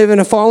 We live in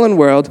a fallen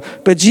world,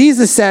 but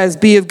Jesus says,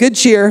 be of good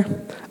cheer.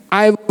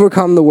 I've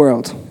overcome the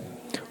world.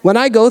 When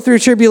I go through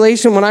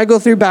tribulation, when I go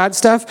through bad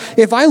stuff,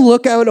 if I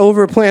look out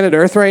over planet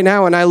Earth right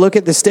now and I look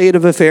at the state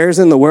of affairs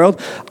in the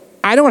world,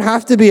 I don't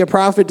have to be a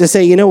prophet to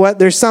say, you know what,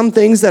 there's some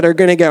things that are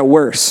going to get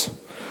worse.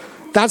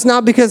 That's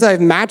not because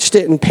I've matched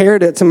it and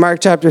paired it to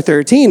Mark chapter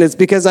 13. It's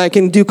because I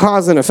can do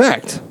cause and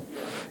effect.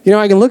 You know,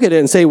 I can look at it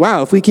and say,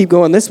 wow, if we keep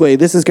going this way,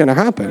 this is going to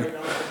happen.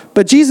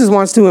 But Jesus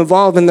wants to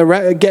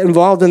get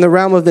involved in the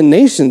realm of the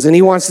nations, and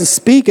he wants to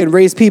speak and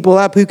raise people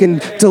up who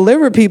can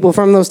deliver people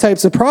from those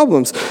types of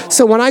problems.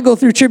 So when I go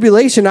through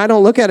tribulation, I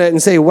don't look at it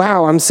and say,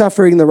 wow, I'm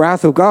suffering the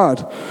wrath of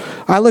God.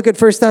 I look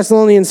at 1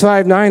 Thessalonians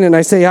 5:9 and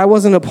I say, I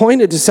wasn't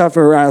appointed to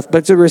suffer wrath,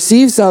 but to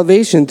receive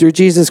salvation through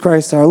Jesus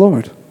Christ our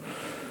Lord.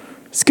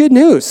 It's good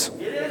news.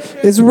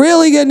 It's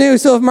really good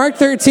news. So if Mark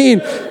 13,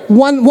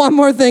 one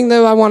more thing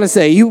that I want to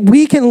say.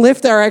 We can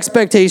lift our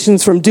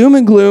expectations from doom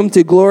and gloom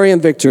to glory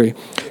and victory.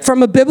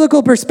 From a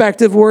biblical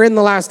perspective, we're in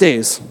the last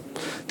days.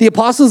 The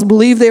apostles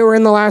believed they were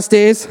in the last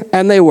days,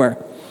 and they were.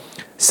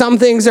 Some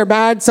things are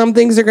bad. Some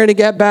things are going to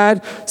get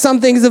bad.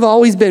 Some things have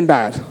always been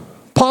bad.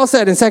 Paul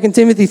said in 2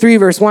 Timothy 3,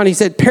 verse 1, he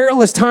said,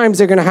 perilous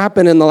times are going to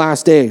happen in the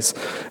last days.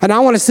 And I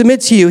want to submit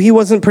to you, he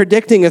wasn't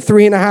predicting a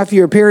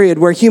 3.5-year period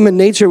where human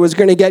nature was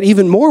going to get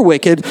even more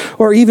wicked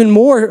or even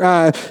more,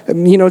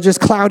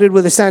 just clouded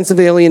with a sense of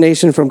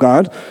alienation from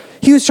God.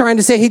 He was trying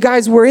to say, hey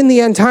guys, we're in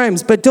the end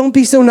times, but don't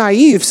be so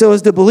naive so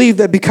as to believe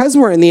that because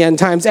we're in the end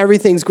times,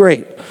 everything's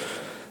great.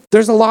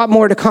 There's a lot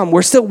more to come.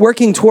 We're still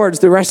working towards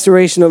the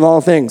restoration of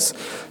all things.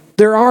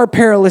 There are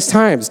perilous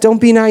times. Don't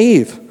be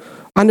naive.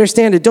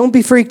 Understand it. Don't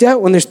be freaked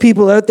out when there's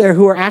people out there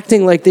who are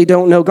acting like they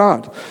don't know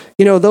God.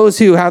 You know, those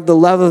who have the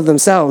love of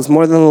themselves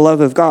more than the love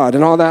of God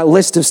and all that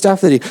list of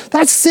stuff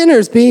that's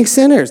sinners being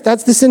sinners.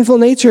 That's the sinful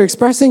nature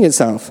expressing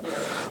itself.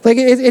 Like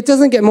it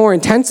doesn't get more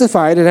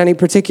intensified at any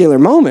particular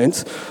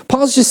moment.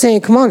 Paul's just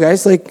saying, come on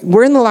guys, like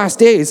we're in the last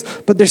days,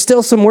 but there's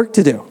still some work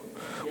to do.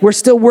 We're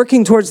still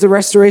working towards the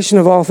restoration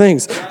of all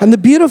things. And the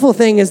beautiful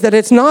thing is that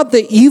it's not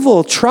the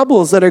evil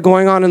troubles that are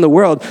going on in the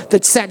world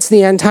that sets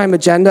the end time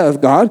agenda of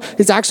God.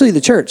 It's actually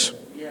the church.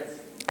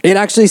 It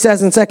actually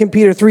says in 2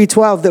 Peter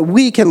 3:12 that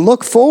we can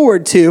look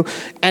forward to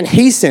and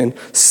hasten,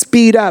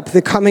 speed up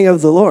the coming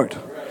of the Lord.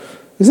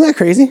 Isn't that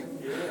crazy?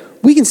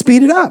 We can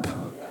speed it up.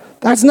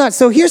 That's nuts.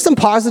 So here's some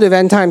positive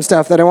end time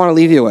stuff that I want to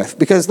leave you with.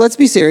 Because let's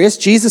be serious.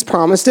 Jesus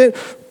promised it.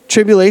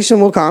 Tribulation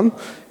will come.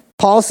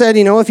 Paul said,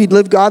 if you'd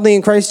live godly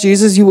in Christ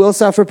Jesus, you will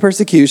suffer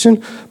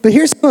persecution. But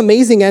here's some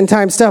amazing end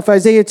time stuff.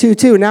 Isaiah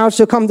 2:2. Now it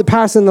shall come to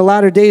pass in the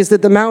latter days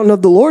that the mountain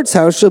of the Lord's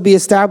house shall be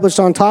established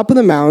on top of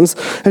the mountains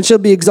and shall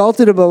be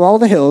exalted above all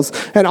the hills,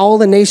 and all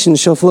the nations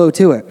shall flow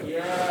to it.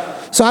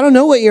 So I don't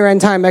know what your end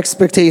time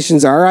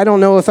expectations are. I don't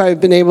know if I've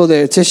been able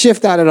to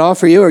shift that at all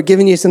for you or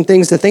given you some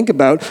things to think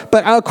about.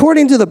 But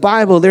according to the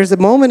Bible, there's a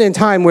moment in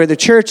time where the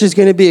church is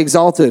going to be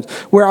exalted,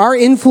 where our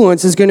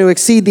influence is going to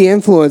exceed the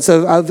influence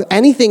of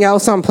anything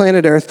else on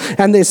planet Earth.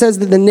 And it says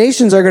that the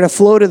nations are going to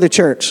flow to the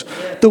church.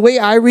 The way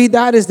I read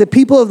that is the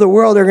people of the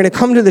world are going to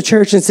come to the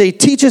church and say,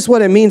 teach us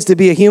what it means to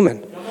be a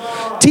human.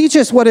 Teach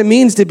us what it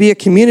means to be a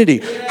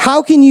community.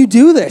 How can you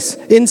do this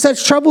in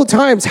such troubled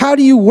times? How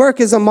do you work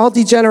as a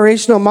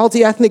multi-generational,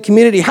 multi-ethnic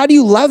community? How do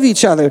you love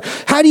each other?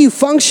 How do you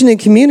function in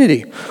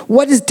community?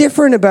 What is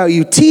different about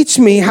you? Teach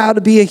me how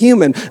to be a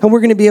human. And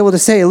we're going to be able to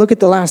say, look at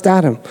the last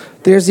Adam.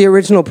 There's the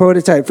original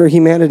prototype for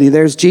humanity.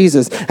 There's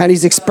Jesus. And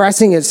he's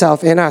expressing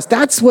itself in us.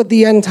 That's what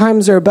the end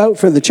times are about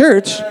for the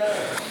church.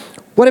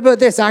 What about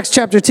this? Acts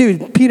chapter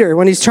 2, Peter,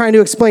 when he's trying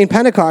to explain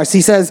Pentecost, he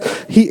says,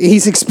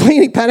 he's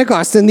explaining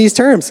Pentecost in these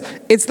terms.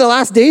 It's the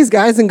last days,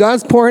 guys, and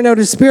God's pouring out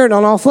his Spirit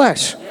on all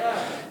flesh.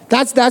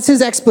 That's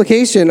his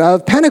explication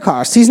of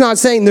Pentecost. He's not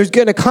saying there's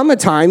going to come a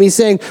time. He's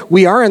saying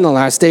we are in the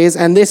last days,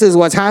 and this is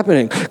what's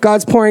happening.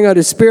 God's pouring out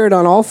his Spirit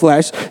on all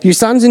flesh. Your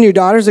sons and your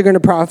daughters are going to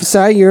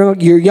prophesy. Your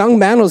young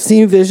men will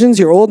see visions.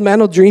 Your old men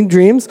will dream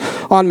dreams.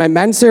 On my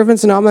men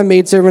servants and on my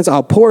maid servants,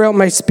 I'll pour out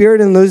my Spirit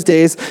in those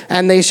days,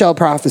 and they shall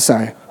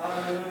prophesy.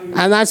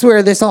 And that's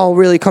where this all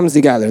really comes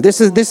together. This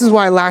is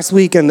why last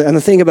week and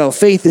the thing about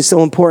faith is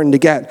so important to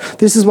get.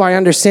 This is why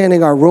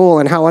understanding our role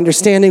and how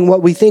understanding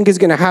what we think is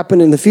going to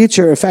happen in the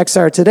future affects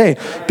our today.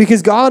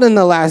 Because God in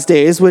the last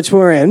days, which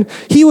we're in,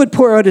 he would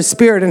pour out his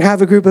Spirit and have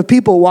a group of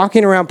people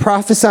walking around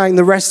prophesying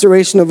the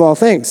restoration of all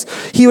things.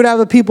 He would have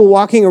a people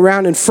walking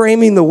around and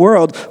framing the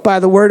world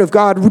by the word of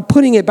God,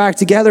 putting it back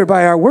together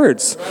by our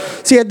words.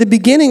 See, at the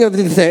beginning of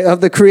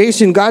the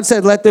creation, God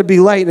said, let there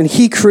be light, and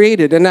he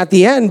created. And at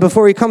the end,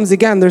 before he comes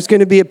again, there's going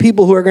to be a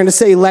people who are going to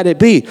say, let it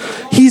be.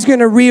 He's going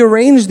to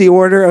rearrange the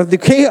order of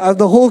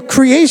the whole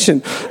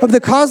creation, of the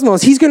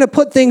cosmos. He's going to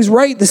put things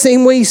right the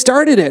same way he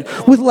started it,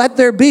 with let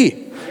there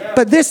be.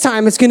 But this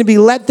time it's going to be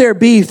let there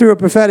be through a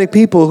prophetic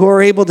people who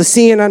are able to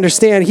see and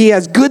understand he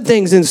has good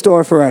things in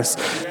store for us.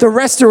 The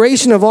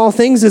restoration of all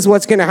things is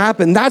what's going to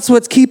happen. That's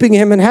what's keeping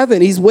him in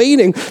heaven. He's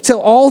waiting till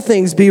all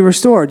things be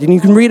restored. And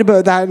you can read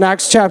about that in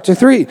Acts chapter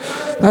 3.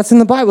 That's in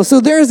the Bible. So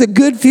there's a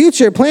good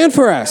future planned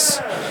for us.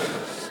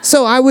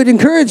 So I would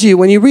encourage you,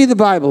 when you read the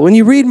Bible, when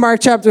you read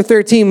Mark chapter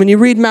 13, when you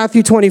read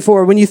Matthew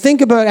 24, when you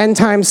think about end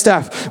time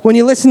stuff, when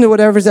you listen to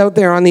whatever's out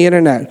there on the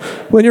internet,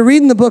 when you're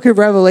reading the book of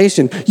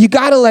Revelation, you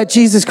got to let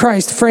Jesus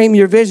Christ frame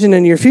your vision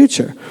and your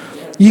future.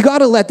 You got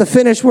to let the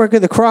finished work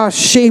of the cross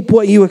shape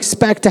what you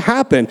expect to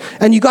happen.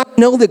 And you got to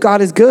know that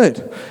God is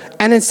good.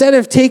 And instead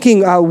of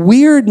taking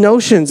weird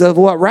notions of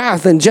what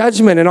wrath and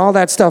judgment and all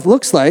that stuff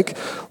looks like,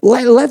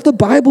 let the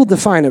Bible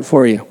define it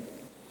for you.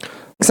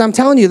 Because I'm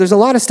telling you, there's a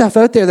lot of stuff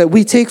out there that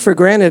we take for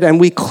granted and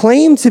we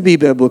claim to be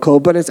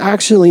biblical, but it's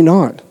actually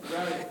not.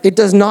 It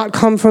does not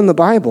come from the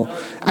Bible.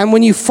 And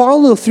when you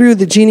follow through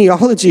the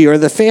genealogy or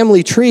the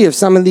family tree of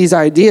some of these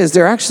ideas,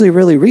 they're actually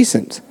really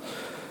recent.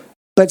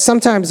 But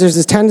sometimes there's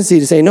this tendency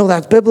to say, no,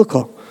 that's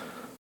biblical.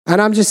 And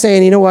I'm just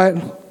saying, you know what?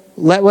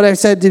 Let what I've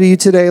said to you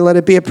today, let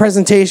it be a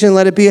presentation,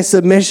 let it be a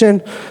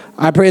submission.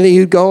 I pray that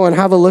you'd go and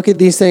have a look at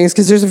these things,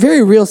 because there's a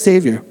very real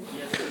Savior.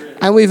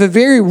 And we have a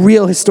very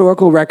real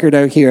historical record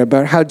out here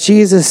about how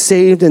Jesus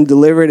saved and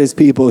delivered his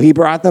people. He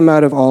brought them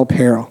out of all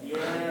peril.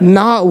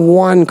 Not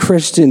one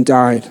Christian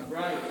died.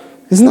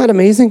 Isn't that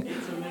amazing?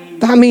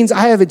 That means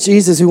I have a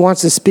Jesus who wants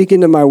to speak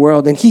into my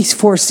world, and he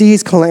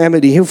foresees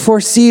calamity. He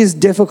foresees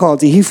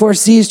difficulty. He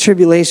foresees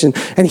tribulation,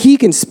 and he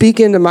can speak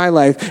into my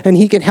life, and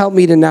he can help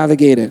me to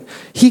navigate it.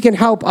 He can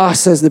help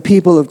us as the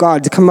people of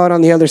God to come out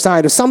on the other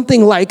side of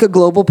something like a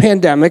global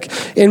pandemic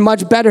in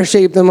much better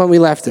shape than when we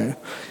left it.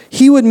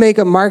 He would make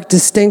a marked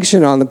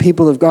distinction on the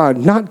people of God,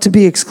 not to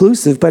be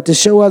exclusive, but to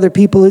show other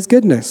people his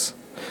goodness.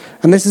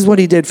 And this is what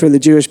he did for the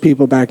Jewish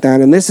people back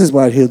then, and this is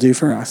what he'll do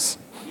for us.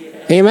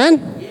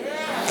 Amen?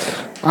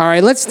 All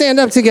right, let's stand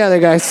up together,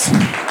 guys.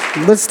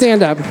 Let's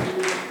stand up. Come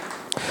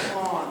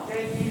on.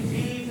 Thank you,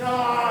 Jesus.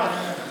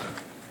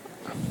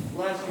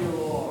 Bless you,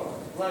 Lord.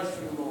 Bless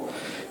you, Lord.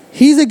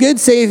 He's a good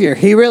Savior.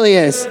 He really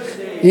is.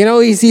 You know,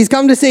 he's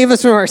come to save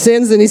us from our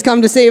sins, and he's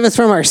come to save us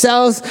from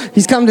ourselves.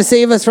 He's come to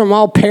save us from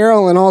all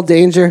peril and all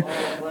danger.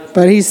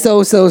 But he's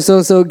so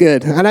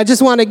good. And I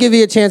just want to give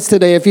you a chance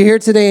today. If you're here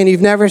today and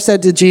you've never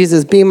said to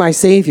Jesus, be my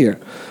Savior.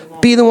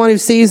 Be the one who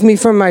saves me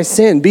from my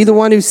sin. Be the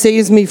one who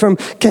saves me from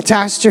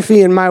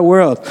catastrophe in my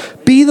world.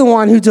 Be the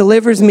one who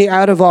delivers me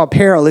out of all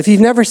peril. If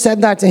you've never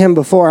said that to him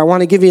before, I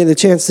want to give you the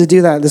chance to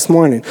do that this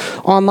morning.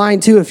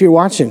 Online too, if you're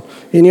watching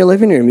in your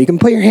living room, you can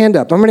put your hand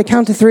up. I'm going to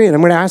count to 3 and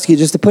I'm going to ask you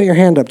just to put your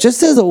hand up,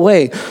 just as a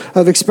way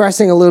of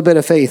expressing a little bit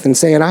of faith and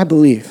saying, I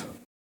believe.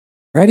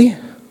 Ready?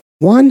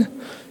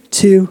 1,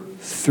 2,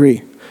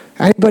 3.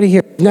 Anybody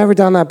here never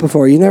done that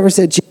before? You never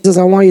said, Jesus,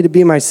 I want you to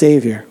be my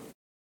Savior.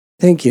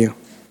 Thank you.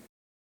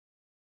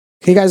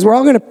 Okay, guys, we're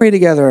all going to pray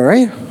together, all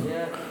right?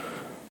 Yeah.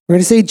 We're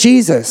going to say,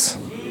 Jesus,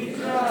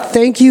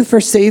 thank you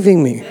for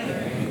saving me.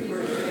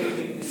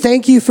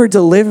 Thank you for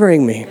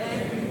delivering me.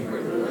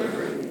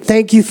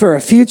 Thank you for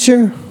a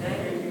future.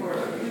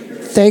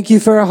 Thank you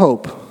for a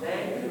hope.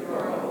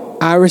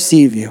 I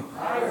receive you.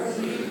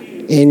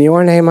 In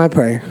your name I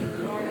pray.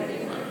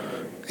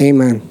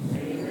 Amen.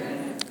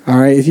 All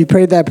right, if you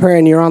prayed that prayer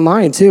and you're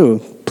online too,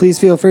 please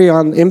feel free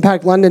on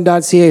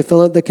impactlondon.ca,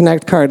 fill out the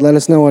Connect card, let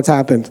us know what's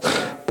happened.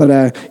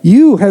 But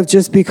you have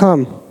just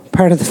become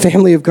part of the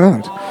family of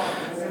God.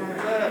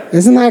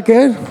 Isn't that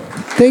good?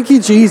 Thank you,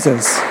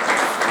 Jesus.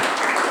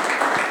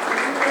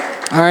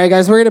 All right,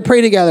 guys, we're going to pray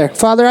together.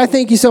 Father, I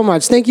thank you so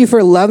much. Thank you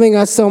for loving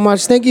us so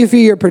much. Thank you for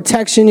your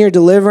protection, your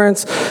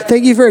deliverance.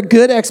 Thank you for a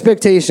good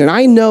expectation.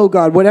 I know,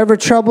 God, whatever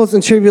troubles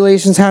and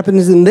tribulations happen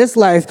in this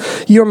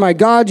life, you're my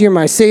God, you're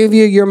my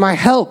Savior, you're my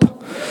help.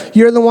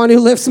 You're the one who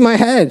lifts my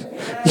head.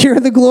 You're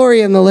the glory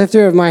and the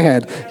lifter of my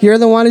head. You're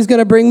the one who's going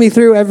to bring me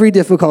through every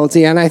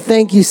difficulty, and I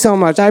thank you so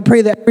much. I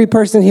pray that every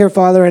person here,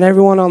 Father, and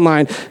everyone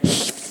online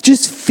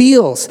just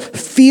feels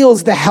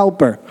the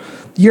helper.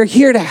 You're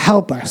here to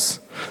help us.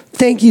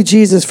 Thank you,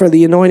 Jesus, for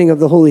the anointing of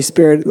the Holy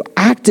Spirit,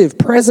 active,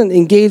 present,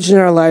 engaged in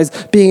our lives,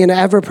 being an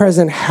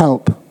ever-present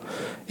help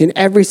in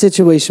every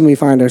situation we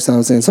find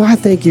ourselves in. So I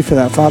thank you for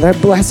that, Father. I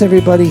bless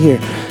everybody here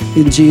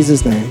in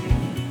Jesus' name.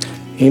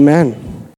 Amen.